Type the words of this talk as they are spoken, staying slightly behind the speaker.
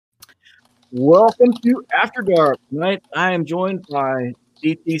Welcome to After Dark. Tonight, I am joined by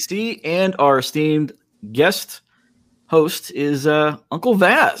DTC and our esteemed guest host is Uncle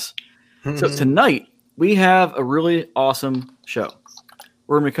Vaz. So tonight we have a really awesome show.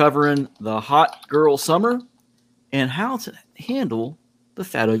 We're going to be covering the hot girl summer and how to handle the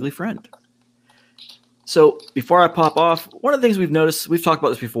fat ugly friend. So before I pop off, one of the things we've noticed, we've talked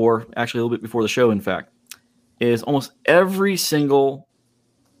about this before, actually a little bit before the show, in fact, is almost every single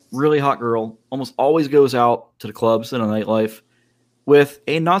really hot girl almost always goes out to the clubs and a nightlife with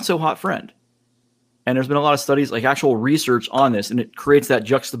a not so hot friend. And there's been a lot of studies, like actual research on this, and it creates that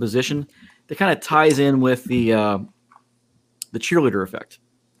juxtaposition that kind of ties in with the cheerleader effect.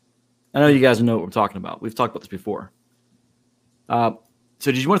 I know you guys know what we're talking about. We've talked about this before. So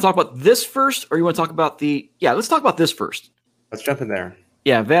did you want to talk about this first, or you want to talk about let's talk about this first. Let's jump in there.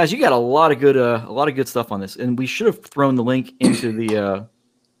 Yeah, Vaz, you got a lot of good stuff on this, and we should have thrown the link into the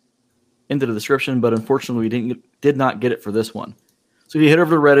description, but unfortunately we did not get it for this one. So if you head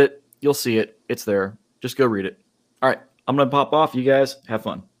over to Reddit, you'll see it. It's there. Just go read it. All right, I'm gonna pop off. You guys have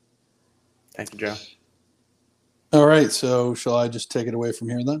fun. Thank you, Joe. All right, so shall I just take it away from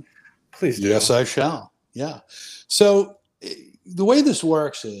here then? Please do. Yes, I shall. Yeah. So the way this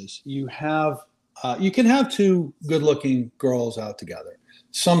works is you can have two good-looking girls out together.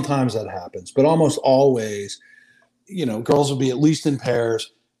 Sometimes that happens, but almost always, girls will be at least in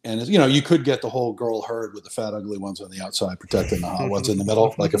pairs. And, you could get the whole girl herd with the fat, ugly ones on the outside protecting the hot ones in the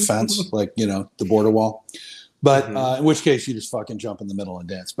middle, like a fence, like, the border wall. But in which case you just fucking jump in the middle and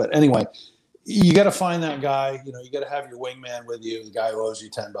dance. But anyway, you got to find that guy. You got to have your wingman with you, the guy who owes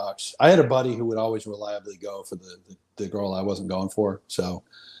you $10. I had a buddy who would always reliably go for the girl I wasn't going for. So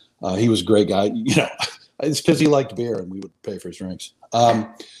he was a great guy. It's because he liked beer and we would pay for his drinks.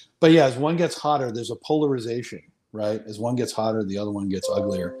 But yeah, as one gets hotter, there's a polarization. Right? As one gets hotter, the other one gets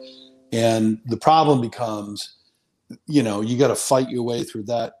uglier. And the problem becomes, you got to fight your way through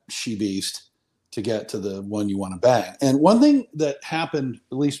that she-beast to get to the one you want to bang. And one thing that happened,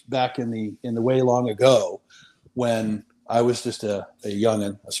 at least back in the way long ago, when I was just a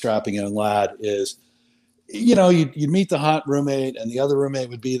youngin', a strapping young lad, is, you'd meet the hot roommate and the other roommate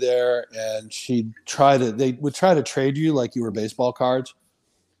would be there and they would try to trade you like you were baseball cards.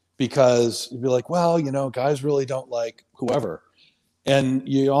 Because you'd be like, well, guys really don't like whoever. And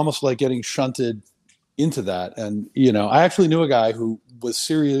you almost like getting shunted into that. And, I actually knew a guy who was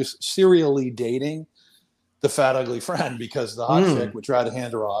serially dating the fat, ugly friend because the hot chick would try to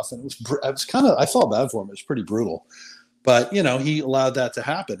hand her off. And it was kind of, I felt bad for him. It was pretty brutal. But, he allowed that to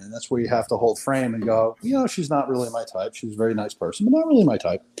happen. And that's where you have to hold frame and go, she's not really my type. She's a very nice person, but not really my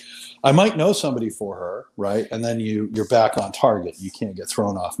type. I might know somebody for her, right? And then you're back on target. You can't get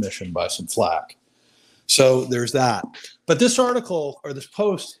thrown off mission by some flack. So there's that. But this article or this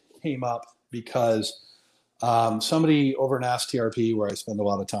post came up because somebody over in Ask TRP, where I spend a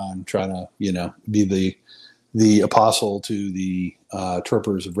lot of time trying to, be the apostle to the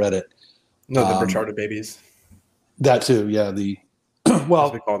chirpers of Reddit. No, the retarded babies. That too, yeah.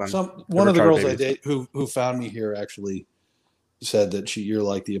 One of the girls babies. I date who found me here actually said that you're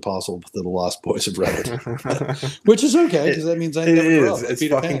like the apostle to the lost boys of Reddit, which is okay because that means I never grow up. It's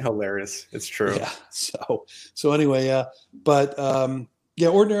fucking hilarious. It's true. Yeah. So anyway, yeah. But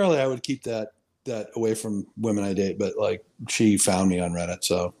ordinarily I would keep that away from women I date, but like she found me on Reddit,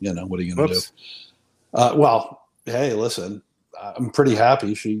 so what are you gonna do? Well, hey, listen. I'm pretty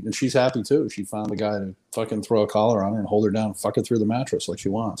happy. She's happy too. She found a guy to fucking throw a collar on her and hold her down, fuck her through the mattress like she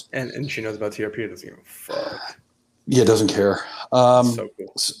wants. And she knows about TRP. Doesn't give a fuck. Yeah, doesn't care. So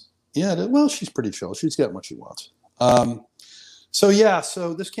cool. Yeah, well, she's pretty chill. She's getting what she wants.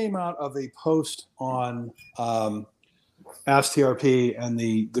 So this came out of a post on Ask TRP, and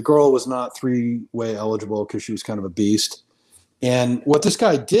the girl was not three-way eligible because she was kind of a beast. And what this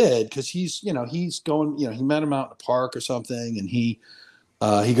guy did, because he's going, he met him out in a park or something, and he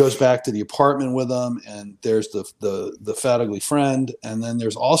goes back to the apartment with him, and there's the fat ugly friend, and then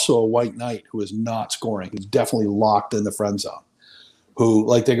there's also a white knight who is not scoring, who's definitely locked in the friend zone, who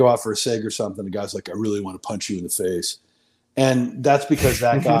like they go out for a cig or something, the guy's like, I really want to punch you in the face. And that's because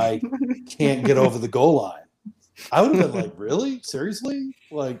that guy can't get over the goal line. I would have been like, really? Seriously?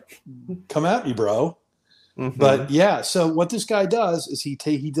 Like, come at me, bro. Mm-hmm. But yeah, so what this guy does is he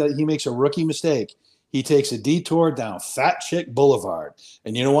makes a rookie mistake. He takes a detour down Fat Chick Boulevard.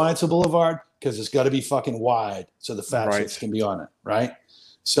 And you know why it's a boulevard? Because it's got to be fucking wide so the fat chicks can be on it, right?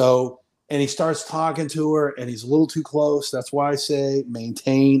 So, and he starts talking to her, and he's a little too close. That's why I say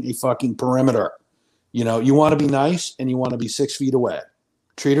maintain a fucking perimeter. You want to be nice, and you want to be 6 feet away.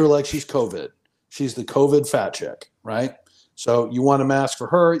 Treat her like she's COVID. She's the COVID fat chick, right? So you want a mask for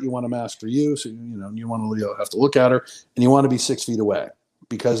her, you want a mask for you. So, you want to have to look at her, and you want to be 6 feet away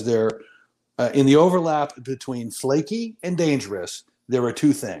because they're in the overlap between flaky and dangerous. There are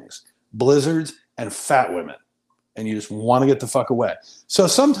two things: blizzards and fat women. And you just want to get the fuck away. So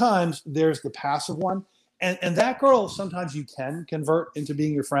sometimes there's the passive one. And that girl, sometimes you can convert into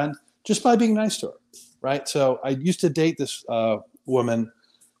being your friend just by being nice to her, right? So I used to date this woman.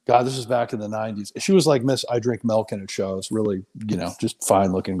 God, this was back in the 90s. She was like Miss I Drink Milk in it shows, really, just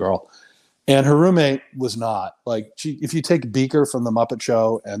fine looking girl. And her roommate was not. Like, if you take Beaker from the Muppet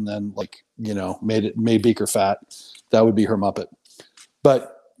Show and then made Beaker fat, that would be her Muppet.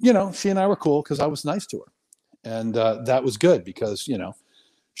 But, she and I were cool because I was nice to her. And that was good because,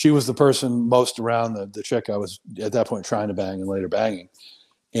 she was the person most around the chick I was at that point trying to bang and later banging.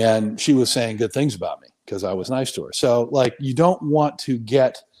 And she was saying good things about me because I was nice to her. So, you don't want to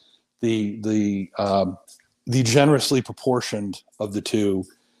get the generously proportioned of the two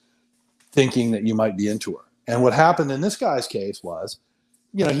thinking that you might be into her. And what happened in this guy's case was,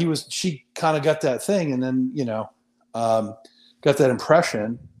 she kind of got that thing and then, got that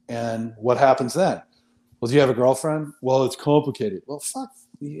impression. And what happens then? Well, do you have a girlfriend? Well, it's complicated. Well, fuck,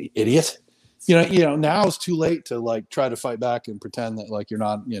 you idiot. Now it's too late to try to fight back and pretend that you're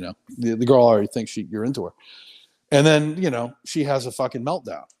not, the girl already thinks you're into her. And then, she has a fucking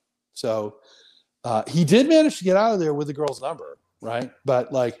meltdown. So he did manage to get out of there with the girl's number, right?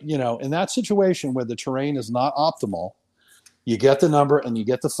 But in that situation where the terrain is not optimal, you get the number and you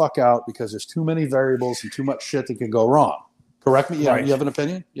get the fuck out because there's too many variables and too much shit that can go wrong. Correct me. Yeah, right. You have an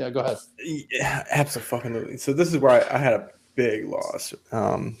opinion? Yeah, go ahead. Yeah, absolutely. So this is where I had a big loss.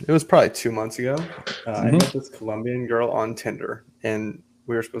 It was probably 2 months ago. I met this Colombian girl on Tinder, and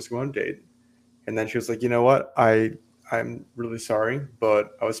we were supposed to go on a date. And then she was like, "You know what? I'm really sorry,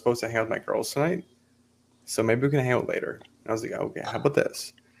 but I was supposed to hang out with my girls tonight, so maybe we can hang out later." And I was like, "Okay, how about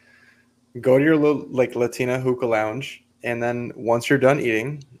this? Go to your little Latina hookah lounge, and then once you're done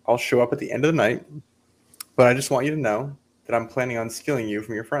eating, I'll show up at the end of the night. But I just want you to know that I'm planning on stealing you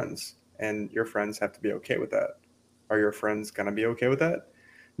from your friends, and your friends have to be okay with that. Are your friends going to be okay with that?"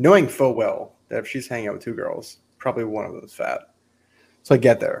 Knowing full well that if she's hanging out with two girls, probably one of them is fat. So I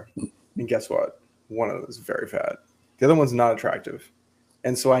get there, and guess what? One of them is very fat. The other one's not attractive.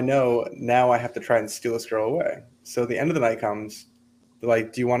 And so I know now I have to try and steal this girl away. So the end of the night comes, they're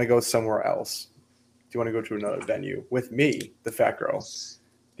like, "Do you want to go somewhere else? Do you want to go to another venue with me, the fat girl?"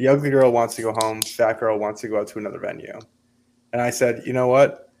 The ugly girl wants to go home. Fat girl wants to go out to another venue. And I said, "You know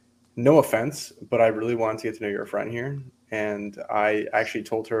what? No offense, but I really wanted to get to know your friend here." And I actually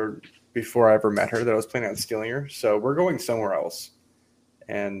told her before I ever met her that I was planning on stealing her. So we're going somewhere else.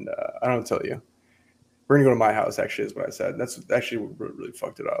 And I don't tell you. We're going to go to my house, actually, is what I said. That's actually what really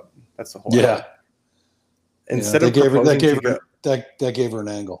fucked it up. That's the whole idea. Instead of that gave her an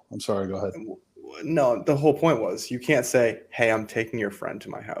angle. I'm sorry, go ahead. No, the whole point was you can't say, "Hey, I'm taking your friend to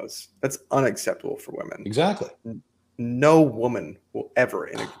my house." That's unacceptable for women. Exactly. No woman will ever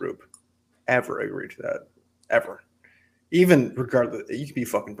in a group ever agree to that. Ever. Even regardless, you could be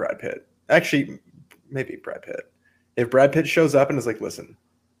fucking Brad Pitt. Actually, maybe Brad Pitt. If Brad Pitt shows up and is like, "Listen,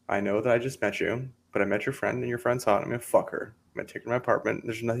 I know that I just met you, but I met your friend and your friend's hot. I'm going to fuck her. I'm going to take her to my apartment.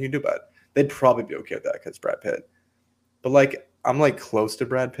 There's nothing you can do about it." They'd probably be okay with that because Brad Pitt. But I'm close to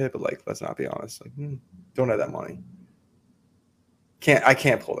Brad Pitt, but let's not be honest. Don't have that money. I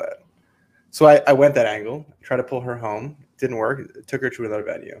can't pull that. So I went that angle, tried to pull her home. Didn't work. Took her to another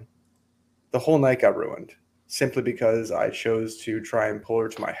venue. The whole night got ruined simply because I chose to try and pull her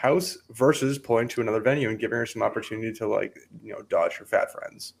to my house versus pulling to another venue and giving her some opportunity to dodge her fat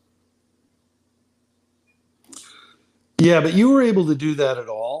friends. Yeah, but you were able to do that at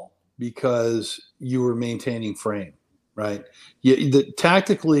all because you were maintaining frame, right?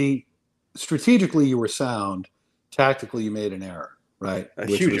 Tactically, strategically, you were sound. Tactically, you made an error. Right, a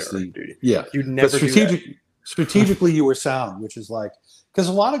huge error, dude. Yeah, you'd never do that. Strategically, you were sound, which is because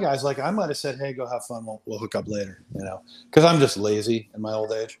a lot of guys, I might have said, "Hey, go have fun. We'll hook up later," because I'm just lazy in my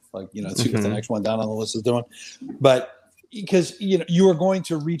old age. See what the next one down on the list is doing. But because you are going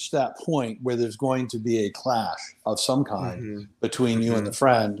to reach that point where there's going to be a clash of some kind between you and the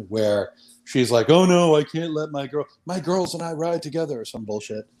friend, where she's like, "Oh no, I can't let my girls and I ride together," or some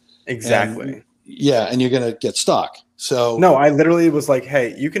bullshit. Exactly. And you're gonna get stuck. So no, I literally was like,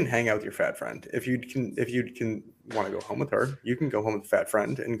 "Hey, you can hang out with your fat friend if you can want to go home with her. You can go home with a fat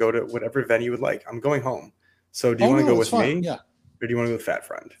friend and go to whatever venue you would like. I'm going home. So do you want to go with me, or do you want to go with a fat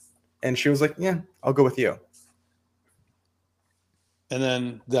friend?" And she was like, "Yeah, I'll go with you." And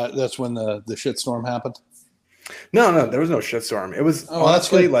then that's when the shitstorm happened. No, there was no shitstorm. It was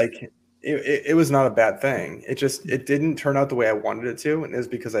honestly it was not a bad thing. It didn't turn out the way I wanted it to, and it was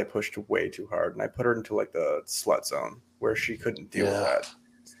because I pushed way too hard, and I put her into like the slut zone where she couldn't deal with that,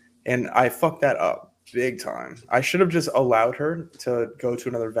 and I fucked that up big time. I should have just allowed her to go to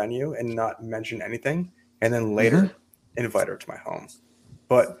another venue and not mention anything, and then later invite her to my home.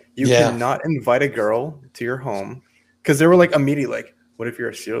 But you cannot invite a girl to your home because they were like immediately like, "What if you're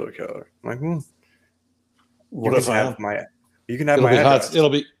a serial killer?" I'm like, what if I have my? You can have my address.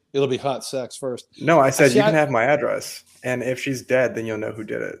 It'll be hot sex first. No, I said you can have my address, and if she's dead, then you'll know who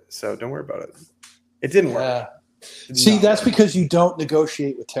did it. So don't worry about it. It didn't work. See, that's because you don't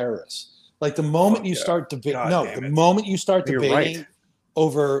negotiate with terrorists. Like the moment you start moment you start debating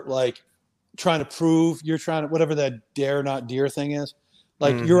over like trying to prove whatever that dare not dear thing is,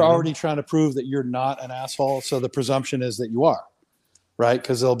 like you're already trying to prove that you're not an asshole. So the presumption is that you are, right?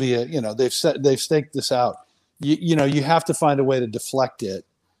 Because there'll be they've staked this out. You have to find a way to deflect it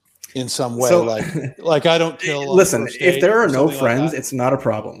in some way. So, like I don't kill. Listen, if there are no friends, it's not a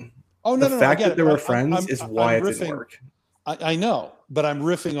problem. Oh no, the fact that there were friends is why it didn't work. I know, but I'm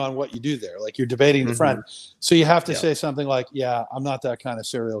riffing on what you do there. Like you're debating the friend, so you have to say something like, "Yeah, I'm not that kind of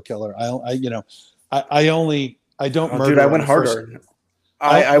serial killer. I don't murder." Dude, I went harder.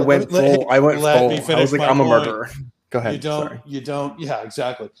 I went full. I was like, I'm a murderer. Go ahead. You don't. Yeah,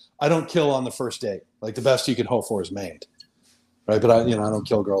 exactly. I don't kill on the first date. Like the best you can hope for is maimed, right? But I don't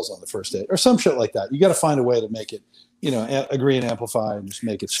kill girls on the first date or some shit like that. You got to find a way to make it, agree and amplify and just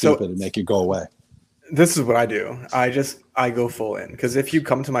make it stupid and make it go away. This is what I do. I go full in because if you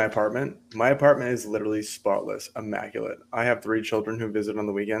come to my apartment is literally spotless, immaculate. I have 3 children who visit on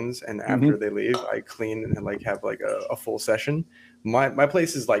the weekends, and after they leave, I clean and like have like a full session. My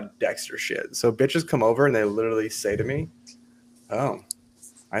place is like Dexter shit. So bitches come over and they literally say to me, "Oh,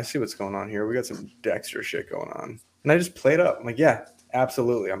 I see what's going on here. We got some Dexter shit going on," and I just play it up. I'm like, "Yeah,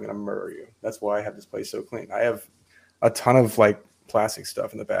 absolutely. I'm gonna murder you." That's why I have this place so clean. I have a ton of like plastic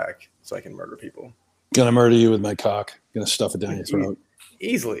stuff in the back so I can murder people. Gonna murder you with my cock. Gonna stuff it down your throat.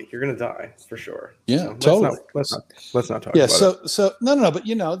 Easily, you're gonna die for sure. Yeah, so totally. Let's not talk. Yeah, about so no, but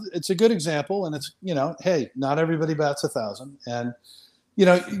it's a good example, and it's hey, not everybody bats 1,000, and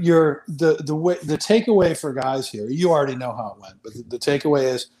you're the takeaway for guys here. You already know how it went, but the takeaway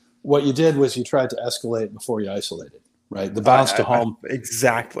is what you did was you tried to escalate before you isolated. Right, the bounce to home.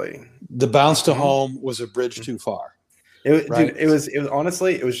 Exactly. The bounce to home was a bridge too far. Dude, it was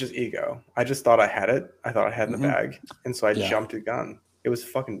honestly, it was just ego. I just thought I had it. I thought I had it in the bag. And so I jumped the gun. It was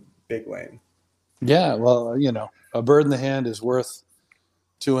fucking big lame. Yeah. Well, a bird in the hand is worth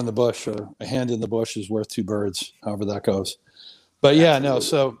 2 in the bush, or a hand in the bush is worth 2 birds, however that goes. But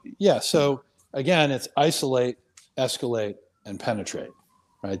so again, it's isolate, escalate, and penetrate,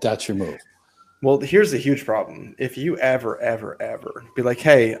 right? That's your move. Well, here's the huge problem. If you ever be like,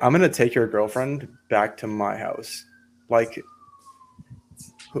 "Hey, I'm going to take your girlfriend back to my house." Like,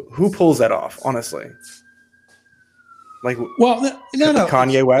 who pulls that off? Honestly, like, no.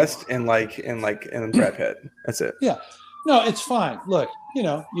 Kanye West and Brad Pitt. That's it. Yeah, no, it's fine. Look,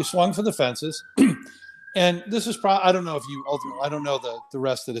 you swung for the fences, and this is probably. I don't know if you ultimately. I don't know the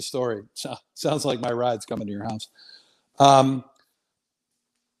rest of the story. Sounds like my ride's coming to your house. I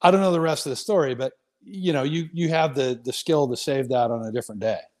don't know the rest of the story, but you have the skill to save that on a different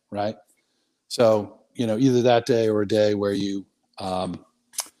day, right? So. Either that day or a day where you, where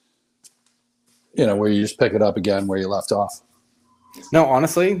you just pick it up again where you left off. No,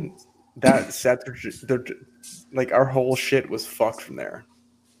 honestly, that set, like our whole shit was fucked from there.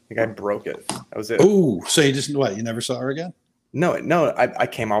 Like I broke it. That was it. Oh, so you never saw her again? No. I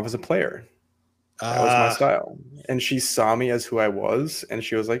came off as a player. That was my style, and she saw me as who I was, and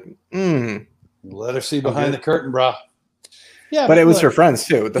she was like, "Let her see behind the curtain, brah." Yeah, but it was her friends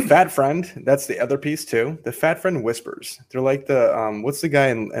too. The fat friend, that's the other piece too. The fat friend whispers. They're like the what's the guy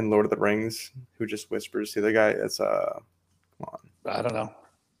in Lord of the Rings who just whispers to the guy? It's come on. I don't know.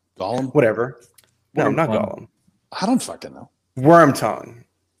 Gollum? Whatever. No, not Gollum. I don't fucking know. Wormtongue.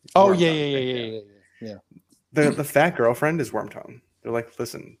 Oh, yeah. The fat girlfriend is Wormtongue. They're like,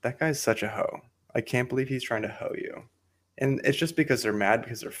 "Listen, that guy's such a hoe. I can't believe he's trying to hoe you." And it's just because they're mad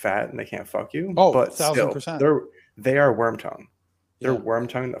because they're fat and they can't fuck you. Oh, but 1,000%. Still, they are Wormtongue. They're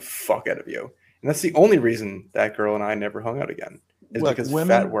wormtonguing the fuck out of you. And that's the only reason that girl and I never hung out again. Is because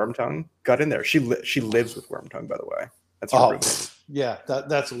fat Wormtongue got in there. She lives with Wormtongue, by the way. That's her roommate. Yeah,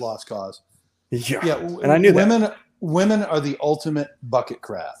 that's a lost cause. Yeah. And I knew that. Women are the ultimate bucket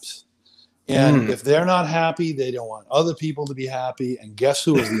crabs. And if they're not happy, they don't want other people to be happy. And guess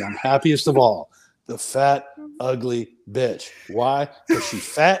who is the unhappiest of all? The fat, ugly bitch. Why? Because she's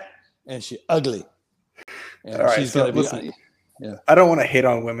fat and she's ugly. And all right, she's so going to be. Yeah. I don't want to hate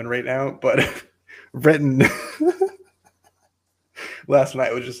on women right now, but Brenton last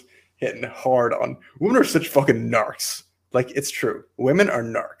night was just hitting hard on women are such fucking narcs. Like, it's true. Women are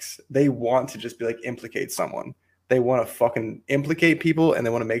narcs. They want to just be like implicate someone. They want to fucking implicate people and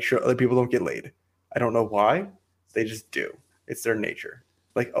they want to make sure other people don't get laid. I don't know why. They just do. It's their nature.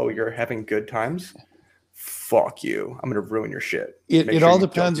 Like, oh, you're having good times? Fuck you. I'm gonna ruin your shit. It all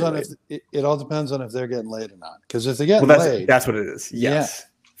depends on if it all depends on if they're getting laid or not. Because if they're getting laid, that's what it is. Yes.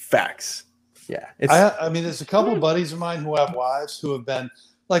 Yeah. Facts. Yeah. I mean, there's a couple buddies of mine who have wives who have been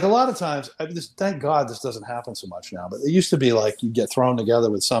like a lot of times. Thank God this doesn't happen so much now. But it used to be like you get thrown together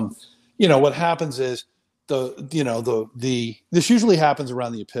with some. What happens is this usually happens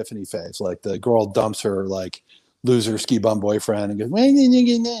around the epiphany phase. Like the girl dumps her like loser ski bum boyfriend and goes,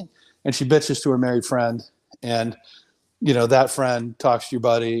 and she bitches to her married friend. And, that friend talks to your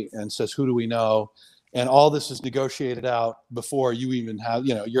buddy and says, who do we know? And all this is negotiated out before you even have,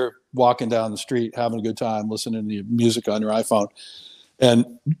 you're walking down the street, having a good time, listening to music on your iPhone.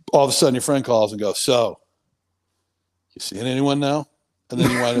 And all of a sudden your friend calls and goes, so you seeing anyone now? And then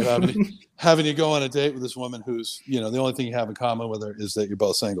you wind up having to go on a date with this woman who's, the only thing you have in common with her is that you're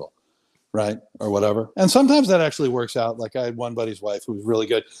both single. Right. Or whatever. And sometimes that actually works out. Like I had one buddy's wife who was really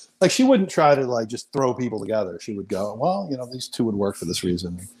good. Like she wouldn't try to like just throw people together. She would go, well, these two would work for this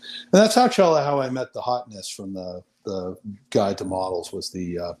reason. And that's actually how I met the hotness from the Guide to Models was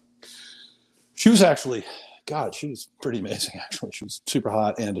she was actually, God, she was pretty amazing. Actually, she was super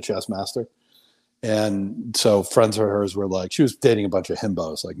hot and a chess master. And so friends of hers were like, she was dating a bunch of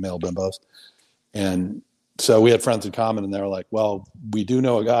himbos, like male bimbos. And so we had friends in common and they were like, well, we do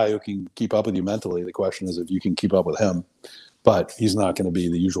know a guy who can keep up with you mentally. The question is if you can keep up with him, but he's not going to be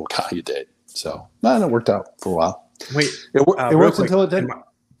the usual guy you date. So it worked out for a while. Wait, it worked until it didn't.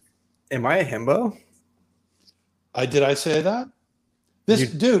 Am I a himbo? Did I say that?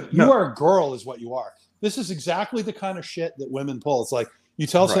 You are a girl is what you are. This is exactly the kind of shit that women pull. It's like you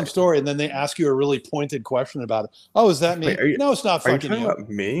tell some story and then they ask you a really pointed question about it. Oh, is that me? Wait, no, it's not fucking you. Are you talking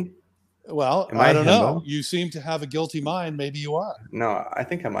about me? Well, I don't know. You seem to have a guilty mind. Maybe you are. No, I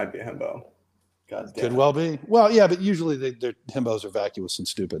think I might be a himbo. God damn. Could well be. Well, yeah, but usually their himbos are vacuous and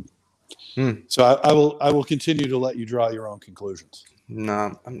stupid. So I will continue to let you draw your own conclusions.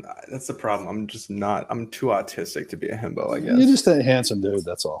 No, I'm not. That's the problem. I'm just not. I'm too autistic to be a himbo, I guess. You're just a handsome dude.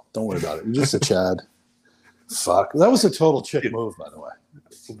 That's all. Don't worry about it. You're just a Chad. Fuck. That was a total chick move, by the way.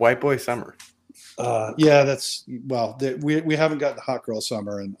 White boy summer. Yeah, that's we haven't got the hot girl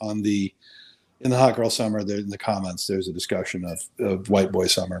summer, and in the hot girl summer, there in the comments, there's a discussion of white boy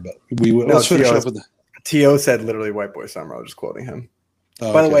summer, but let's finish up with T.O. said literally white boy summer. I was just quoting him.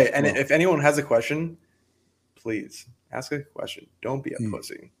 Oh, by the way, and if anyone has a question, please ask a question. Don't be a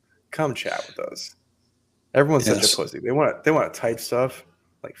pussy. Come chat with us. Everyone's such a pussy. They want to type stuff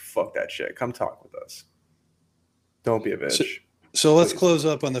like fuck that shit. Come talk with us. Don't be a bitch. So let's close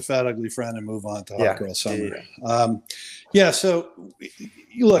up on the fat ugly friend and move on to hot girl summer. So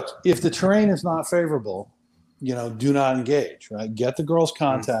look, if the terrain is not favorable, do not engage. Right, get the girl's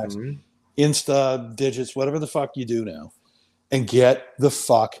contacts, Insta, digits, whatever the fuck you do now, and get the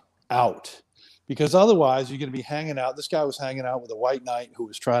fuck out. Because otherwise, you're going to be hanging out. This guy was hanging out with a white knight who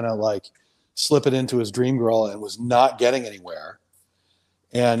was trying to like slip it into his dream girl and was not getting anywhere.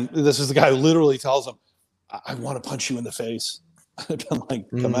 And this is the guy who literally tells him, I want to punch you in the face. I'm like,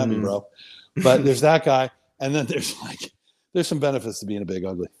 come at me, bro. But there's that guy. And then there's some benefits to being a big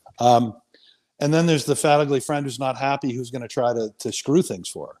ugly. And then there's the fat ugly friend who's not happy, who's going to try to screw things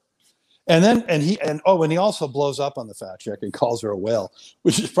for her. And he also blows up on the fat chick and calls her a whale,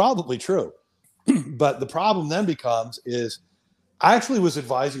 which is probably true. But the problem then is I actually was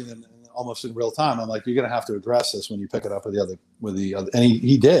advising them almost in real time. I'm like, you're going to have to address this when you pick it up with the other. And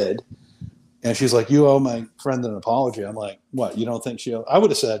he did. And she's like, you owe my friend an apology. I'm like, what? You don't think I would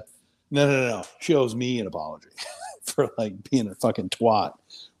have said, no. She owes me an apology for like being a fucking twat,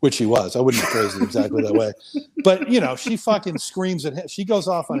 which he was. I wouldn't have phrased it exactly that way. But, she fucking screams at him. She goes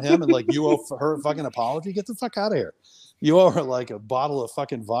off on him and like, you owe her a fucking apology? Get the fuck out of here. You owe her like a bottle of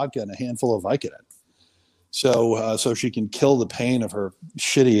fucking vodka and a handful of Vicodin. So she can kill the pain of her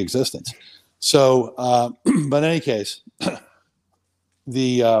shitty existence. So, but in any case,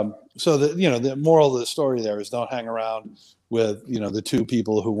 the moral of the story there is don't hang around with, the two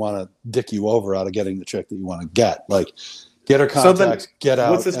people who want to dick you over out of getting the chick that you want to get. Like, get her contacts, get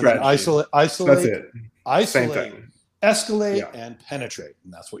out, what's the strategy? Isolate. That's it. Isolate, same thing. Escalate, and penetrate.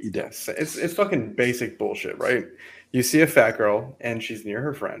 And that's what you do. Yes. It's fucking basic bullshit, right? You see a fat girl and she's near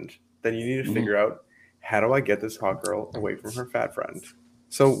her friend. Then you need to figure out, how do I get this hot girl away from her fat friend?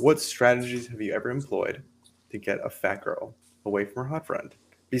 So what strategies have you ever employed to get a fat girl away from her hot friend,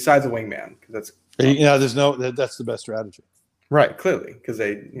 besides a wingman, because that's that's the best strategy. Right, clearly, because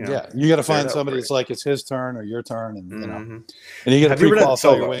they, you got to find somebody that's like it's his turn or your turn, and and you got to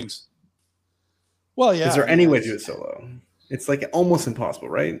pre-qualify your wings. Well, yeah. Is there any way to do it solo? It's like almost impossible,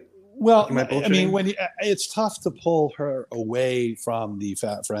 right? Well, I mean, it's tough to pull her away from the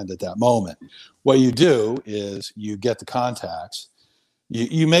fat friend at that moment. What you do is you get the contacts,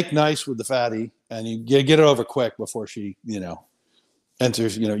 you make nice with the fatty, and you get it over quick before she,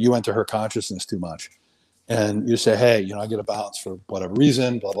 enters. You enter her consciousness too much, and you say, hey, I get a bounce for whatever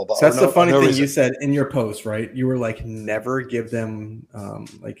reason, blah blah blah. So that's the funny thing you said in your post, right? You were like, never give them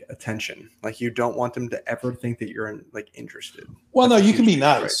like attention. Like you don't want them to ever think that you're interested. Well, no, you can be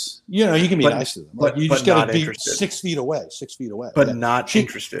nice. Right? You can be nice to them. Like you just got to be 6 feet away. But not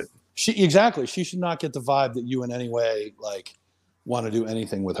interested. Exactly. She should not get the vibe that you in any way like want to do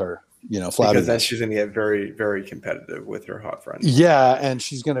anything with her. Because then she's going to get very, very competitive with her hot friend. Yeah, and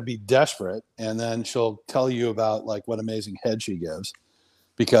she's going to be desperate, and then she'll tell you about like what amazing head she gives,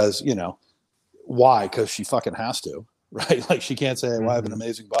 because why? Because she fucking has to, right? Like she can't say, "Well, I have an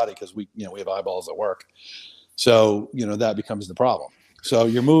amazing body," because we have eyeballs at work. So that becomes the problem. So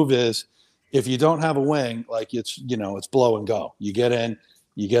your move is, if you don't have a wing, like it's blow and go. You get in,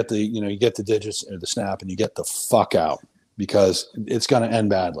 you get the digits or the snap, and you get the fuck out, because it's going to end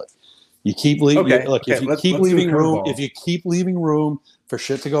badly. You keep leaving. If you keep leaving room for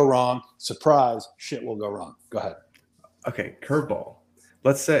shit to go wrong, surprise, shit will go wrong. Go ahead. Okay, curveball.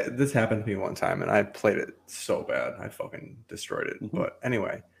 Let's say this happened to me one time, and I played it so bad, I fucking destroyed it. Mm-hmm. But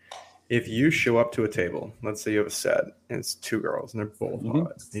anyway, if you show up to a table, let's say you have a set, and it's 2 girls, and they're both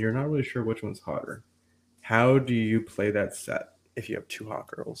hot, and you're not really sure which one's hotter. How do you play that set if you have 2 hot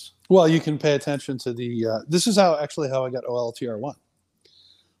girls? Well, you can pay attention to the. This is how I got OLTR1.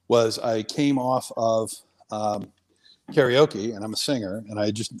 Was I came off of karaoke, and I'm a singer, and I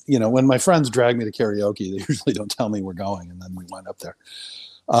just, when my friends drag me to karaoke, they usually don't tell me we're going, and then we wind up there.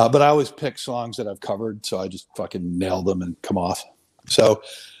 But I always pick songs that I've covered, so I just fucking nail them and come off. So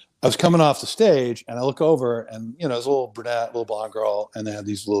I was coming off the stage, and I look over, and there's a little brunette, little blonde girl, and they have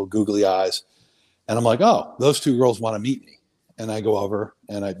these little googly eyes, and I'm like, oh, those 2 girls want to meet me. And I go over,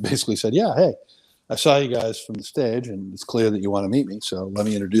 and I basically said, yeah, hey, I saw you guys from the stage, and it's clear that you want to meet me, so let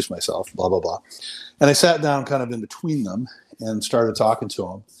me introduce myself, blah, blah, blah. And I sat down kind of in between them and started talking to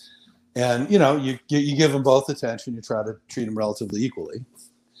them. And, you give them both attention. You try to treat them relatively equally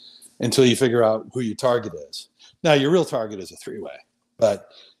until you figure out who your target is. Now, your real target is a 3-way, but,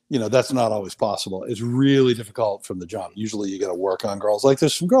 that's not always possible. It's really difficult from the jump. Usually you got to work on girls. Like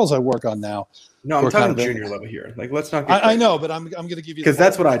there's some girls I work on now. No, I'm talking junior level here. Like, let's not get I know, but I'm going to give you, because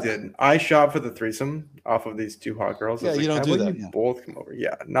that's what I did. I shot for the threesome off of these 2 hot girls. Yeah, you don't do that. You both come over.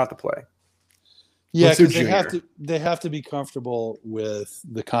 Yeah, not to play. Yeah, because they have to be comfortable with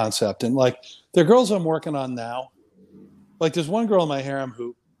the concept. And like the girls I'm working on now, like there's one girl in my harem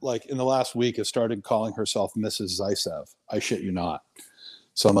who, like in the last week, has started calling herself Mrs. Zaisev. I shit you not.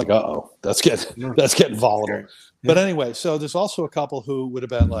 So I'm like, uh-oh, that's getting volatile. Okay. But anyway, so there's also a couple who would have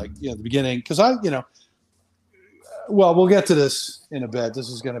been like, at the beginning, because well, we'll get to this in a bit. This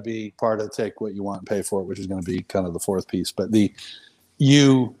is going to be part of take what you want and pay for it, which is going to be kind of the 4th piece. But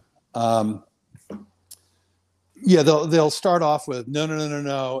they'll start off with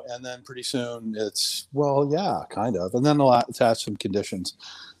no, and then pretty soon it's, well, yeah, kind of, and then they'll attach some conditions.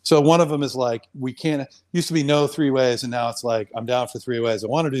 So one of them is like, we can't. Used to be no 3-ways, and now it's like, I'm down for 3-ways. I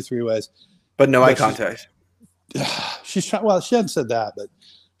want to do 3-ways, but no eye contact. She's trying. Well, she hasn't said that, but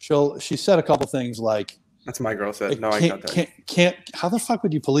she said a couple things like, that's my girl said, no eye contact. Can't. How the fuck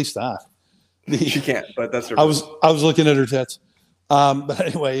would you police that? She can't. But that's her. I was looking at her tits. But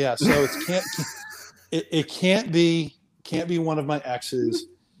anyway, yeah. So it can't be one of my exes,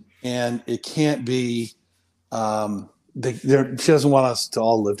 and it can't be. She doesn't want us to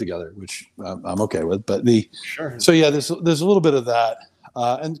all live together, which I'm okay with. But so yeah, there's a little bit of that,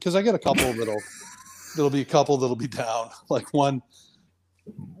 and because I get a couple that'll be down. Like one,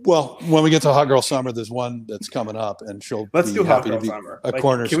 well, when we get to Hot Girl Summer, there's one that's coming up, and let's do Hot Girl Summer. A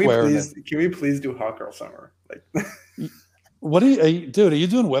corner square. Can we please do Hot Girl Summer? Like, what are you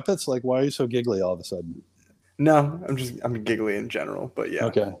doing whippets? Like, why are you so giggly all of a sudden? No, I'm giggly in general, but yeah,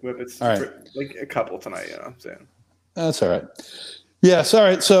 okay, whippets. All right, like a couple tonight. You know what I'm saying? That's all right. Yes, all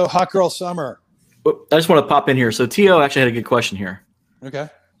right. So Hot Girl Summer. I just want to pop in here. So T.O. actually had a good question here. Okay.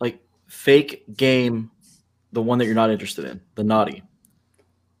 Like fake game, the one that you're not interested in, the naughty.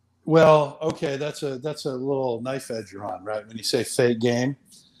 Well, okay, that's a little knife edge you're on, right? When you say fake game,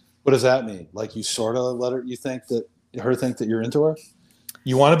 what does that mean? Like you sort of let her think that you're into her?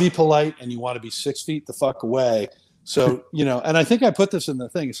 You want to be polite and you want to be 6 feet the fuck away, So, and I think I put this in the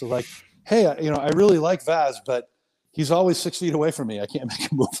thing. So like, hey, I really like Vaz, but he's always 6 feet away from me. I can't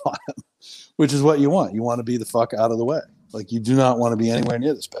make a move on him, which is what you want. You want to be the fuck out of the way. Like, you do not want to be anywhere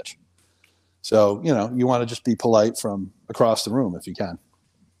near this bitch. So, you want to just be polite from across the room if you can.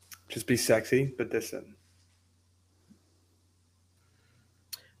 Just be sexy, but distant.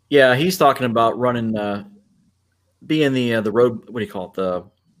 Yeah, he's talking about running, being the road. What do you call it?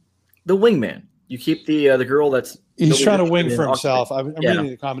 The wingman. You keep the girl that's. He's trying to wing for himself. I'm reading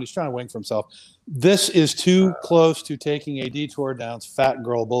the comment. He's trying to wing for himself. This is too close to taking a detour down Fat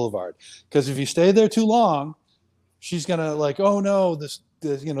Girl Boulevard. Because if you stay there too long, she's gonna like, oh no, this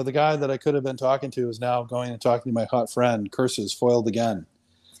the guy that I could have been talking to is now going and talking to my hot friend. Curses, foiled again.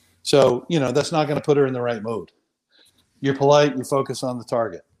 So that's not going to put her in the right mood. You're polite. You focus on the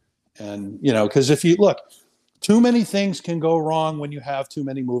target, and because if you look, too many things can go wrong when you have too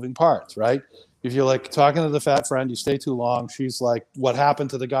many moving parts, right? If you're like talking to the fat friend, you stay too long. She's like, what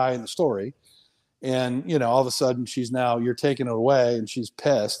happened to the guy in the story? And, all of a sudden you're taking it away and she's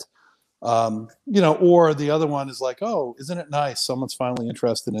pissed. Or the other one is like, oh, isn't it nice? Someone's finally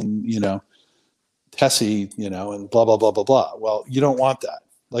interested in, Tessie, and blah, blah, blah, blah, blah. Well, you don't want that.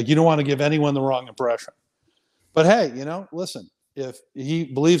 Like, you don't want to give anyone the wrong impression. But hey, listen, if he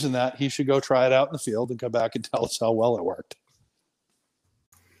believes in that, he should go try it out in the field and come back and tell us how well it worked.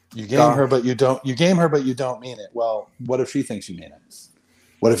 You game her, but you don't. You game her, but you don't mean it. Well, what if she thinks you mean it?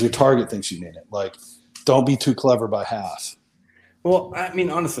 What if your target thinks you mean it? Like, don't be too clever by half. Well, I mean,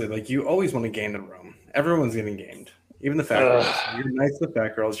 honestly, like, you always want to game the room. Everyone's getting gamed, even the fat girls. You're nice to the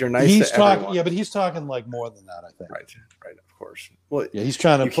fat girls. You're nice to everyone. Yeah, but he's talking like more than that, I think. Right, of course. Well, yeah, he's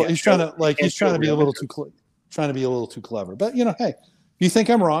trying to be a little too clever. But hey, you think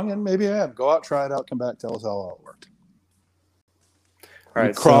I'm wrong, and maybe I am. Go out, try it out, come back, tell us how well it worked. All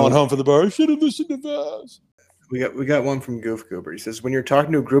right, crawling home from the bar. I should have listened to Vaz. We got one from Goof Goober. He says, when you're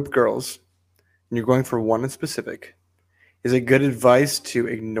talking to a group of girls and you're going for one in specific, is it good advice to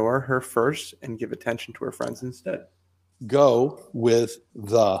ignore her first and give attention to her friends instead? Go with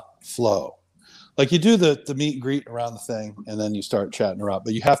the flow. Like, you do the meet and greet around the thing, and then you start chatting her up.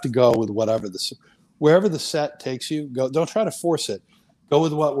 But you have to go with wherever the set takes you. Go. Don't try to force it. Go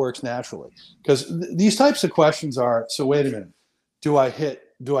with what works naturally. Because these types of questions are. So wait a minute. Do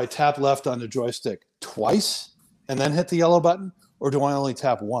I tap left on the joystick twice and then hit the yellow button, or do I only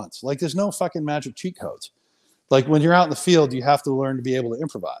tap once? Like, there's no fucking magic cheat codes. Like, when you're out in the field, you have to learn to be able to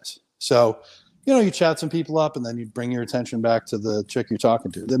improvise. So, you chat some people up, and then you bring your attention back to the chick you're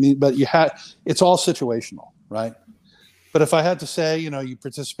talking to. I mean, but it's all situational, right? But if I had to say, you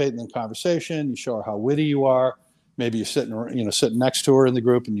participate in the conversation, you show her how witty you are. Maybe you're sitting next to her in the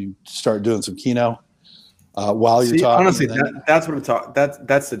group, and you start doing some keno while you're talking. Honestly, that's what I'm talking.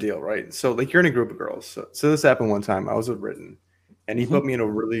 That's the deal, right? So, like, you're in a group of girls. So this happened one time. I was with Britton, and he put me in a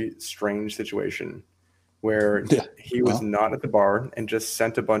really strange situation where he was not at the bar and just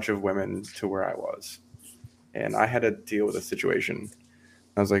sent a bunch of women to where I was, and I had to deal with a situation.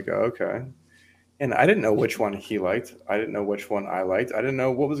 I was like, oh, okay. And I didn't know which one he liked. I didn't know which one I liked. I didn't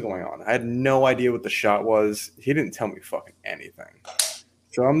know what was going on. I had no idea what the shot was. He didn't tell me fucking anything.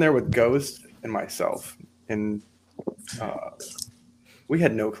 So I'm there with Ghost and myself, and we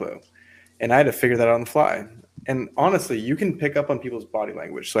had no clue. And I had to figure that out on the fly. And honestly, you can pick up on people's body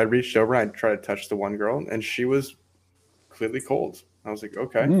language. So I reached over and I tried to touch the one girl, and she was clearly cold. I was like,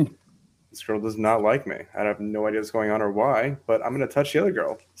 okay, this girl does not like me. I have no idea what's going on or why, but I'm going to touch the other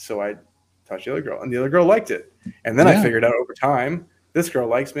girl. So I touched the other girl, and the other girl liked it. And then I figured out over time, this girl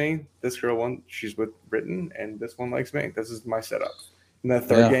likes me. This girl, she's with Britton, and this one likes me. This is my setup. And the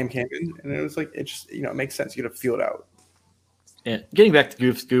third game came in, and it was like, it just, it makes sense. You got to feel it out. Yeah, getting back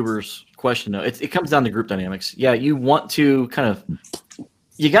to Goober's question, though, it comes down to group dynamics. Yeah, you want to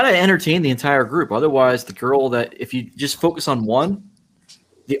you got to entertain the entire group. Otherwise, the girl that, if you just focus on one,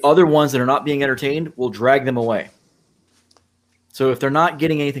 the other ones that are not being entertained will drag them away. So if they're not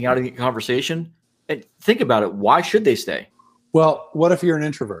getting anything out of the conversation, think about it. Why should they stay? Well, what if you're an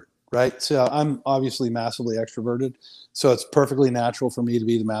introvert, right? So I'm obviously massively extroverted. So it's perfectly natural for me to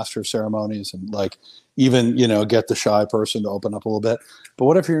be the master of ceremonies and even, get the shy person to open up a little bit. But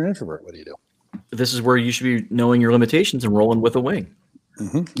what if you're an introvert? What do you do? This is where you should be knowing your limitations and rolling with a wing.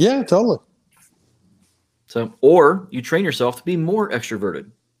 Mm-hmm. Yeah, totally. So, or you train yourself to be more extroverted.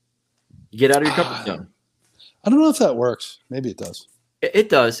 You get out of your comfort zone. I don't know if that works. Maybe it does. It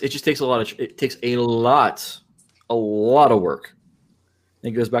does. It just takes a lot of work.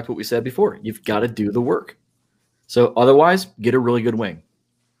 And it goes back to what we said before. You've got to do the work. So otherwise, get a really good wing.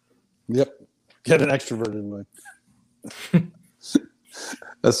 Yep. Get an extroverted wing.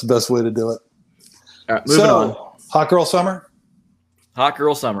 That's the best way to do it. All right, moving on. Hot girl summer? Hot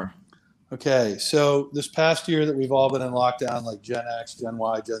girl summer. Okay, so this past year that we've all been in lockdown, like Gen X, Gen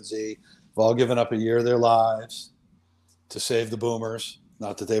Y, Gen Z, have all given up a year of their lives to save the boomers.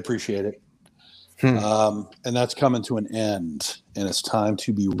 Not that they appreciate it. And that's coming to an end, and it's time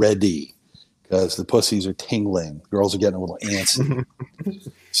to be ready because the pussies are tingling. Girls are getting a little antsy.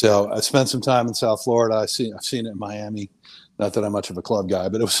 So I spent some time in South Florida. I've seen it in Miami. Not that I'm much of a club guy,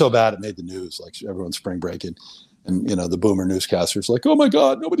 but it was so bad it made the news, like everyone's spring breaking. And, the boomer newscasters like, oh, my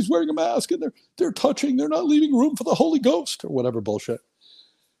God, nobody's wearing a mask, and they're touching. They're not leaving room for the Holy Ghost or whatever bullshit.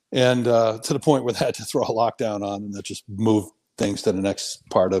 And to the point where they had to throw a lockdown on, and that just moved things to the next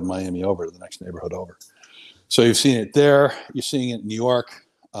part of Miami over, to the next neighborhood over. So you've seen it there. You're seeing it in New York.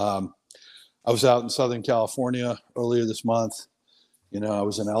 I was out in Southern California earlier this month. I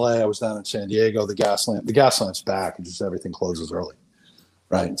was in LA. I was down in San Diego. The gas lamp's back. It's just everything closes early.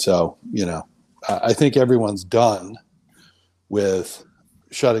 Right. So, I think everyone's done with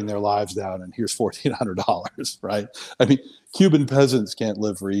shutting their lives down, and here's $1,400, right? I mean, Cuban peasants can't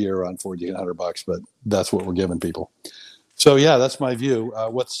live for a year on $1,400, but that's what we're giving people. So, yeah, that's my view.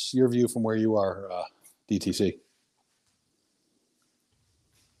 What's your view from where you are, DTC?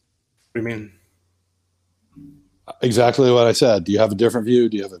 What do you mean? Exactly what I said. Do you have a different view?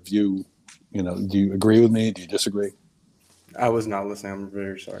 Do you have a view, do you agree with me? Do you disagree? I was not listening. I'm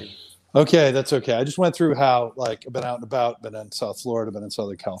very sorry. Okay, that's okay. I just went through how, like, I've been out and about, been in South Florida, been in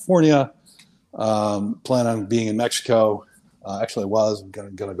Southern California, plan on being in Mexico. Actually, I was. I'm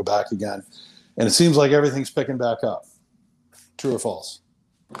going to go back again. And it seems like everything's picking back up. True or false?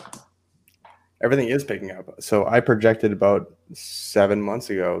 Everything is picking up. So I projected about 7 months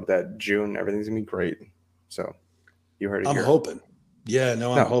ago that June, everything's going to be great. So you heard it I'm here. hoping. Yeah,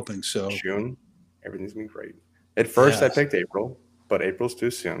 no, I'm hoping so. June, everything's going to be great. At first, Yes. I picked April, but April's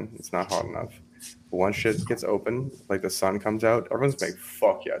too soon. It's not hot enough. But once shit gets open, like the sun comes out, everyone's like,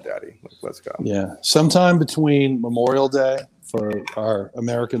 fuck yeah, daddy. Like, let's go. Yeah, sometime between Memorial Day for our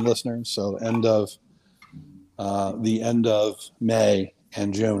American listeners, so the end of May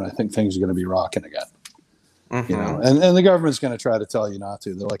and June, I think things are going to be rocking again. Mm-hmm. And the government's going to try to tell you not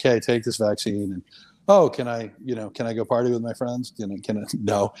to. They're like, hey, take this vaccine, and can I go party with my friends? Can I?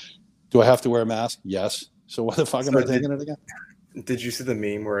 No. Do I have to wear a mask? Yes. So why the fuck am I taking it again? Did you see the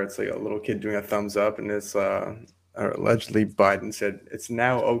meme where it's like a little kid doing a thumbs up, and it's allegedly Biden said it's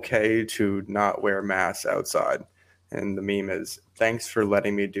now okay to not wear masks outside, and the meme is thanks for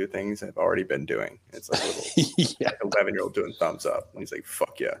letting me do things I've already been doing. It's like a little like 11-year-old doing thumbs up, and he's like,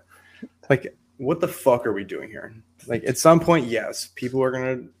 "Fuck yeah!" Like, what the fuck are we doing here? Like, at some point, yes, people are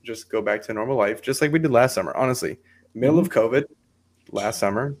gonna just go back to normal life, just like we did last summer. Honestly, middle of COVID last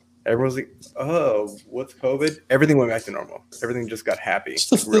summer. Everyone's like, oh, what's COVID? Everything went back to normal. Everything just got happy. It's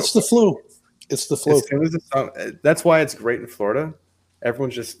the flu. It's the flu. That's why it's great in Florida.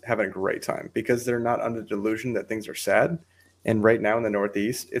 Everyone's just having a great time because they're not under the delusion that things are sad. And right now in the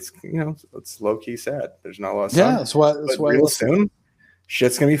Northeast, it's it's low key sad. There's not a lot of sun. Yeah, that's why. Real soon,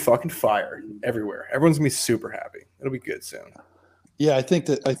 shit's gonna be fucking fire everywhere. Everyone's gonna be super happy. It'll be good soon. Yeah, I think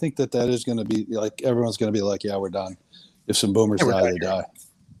that is gonna be like everyone's gonna be like, yeah, we're done. If some boomers die, they die.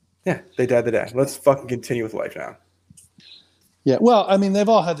 Yeah, they died the day. Let's fucking continue with life now. Yeah, well, I mean, they've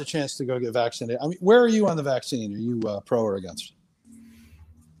all had the chance to go get vaccinated. I mean, where are you on the vaccine? Are you pro or against?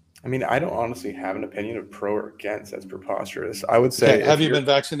 I mean, I don't honestly have an opinion of pro or against. That's preposterous. I would say, have you been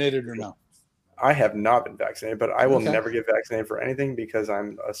vaccinated or no? I have not been vaccinated, but I will never get vaccinated for anything because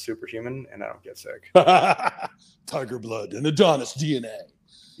I'm a superhuman and I don't get sick. Tiger blood and Adonis DNA.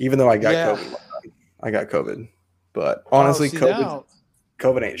 Even though I got COVID, I got COVID. But honestly,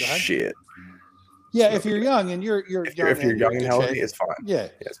 COVID ain't shit. Yeah, if you're young and you're young and healthy, it's fine. Yeah,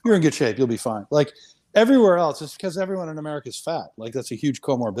 you're in good shape. You'll be fine. Like everywhere else, it's because everyone in America is fat. Like that's a huge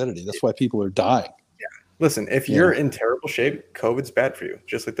comorbidity. That's why people are dying. Yeah. Listen, if you're in terrible shape, COVID's bad for you,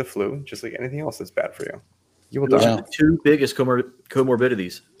 just like the flu, just like anything else that's bad for you. You will die. The two biggest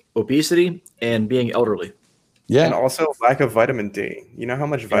comorbidities: obesity and being elderly. Yeah, and also lack of vitamin D. You know how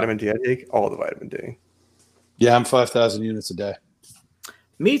much vitamin D I take? All the vitamin D. Yeah, I'm 5,000 units a day.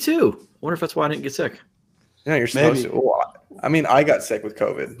 Me too. I wonder if that's why I didn't get sick. Yeah, you're supposed to. Well, I mean, I got sick with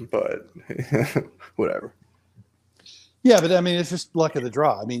COVID, but whatever. Yeah, but I mean, it's just luck of the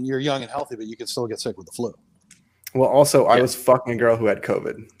draw. I mean, you're young and healthy, but you can still get sick with the flu. Well, also, I was fucking a girl who had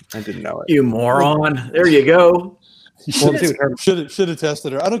COVID. I didn't know it. You moron. There you go. Should have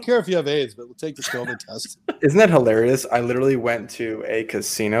tested her. I don't care if you have AIDS, but we'll take the COVID test. Isn't that hilarious? I literally went to a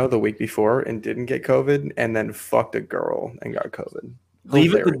casino the week before and didn't get COVID, and then fucked a girl and got COVID.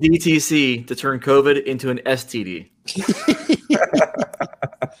 Leave it to DTC to turn COVID into an STD.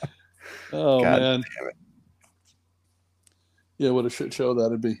 Oh, God, man. Damn it. Yeah, what a shit show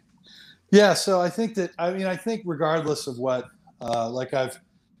that'd be. Yeah, so I think regardless of what, like I've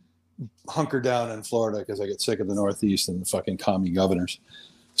hunkered down in Florida because I get sick of the Northeast and the fucking commie governors.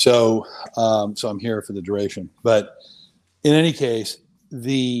 So I'm here for the duration. But in any case,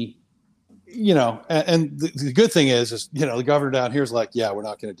 the good thing is the governor down here is like, yeah, we're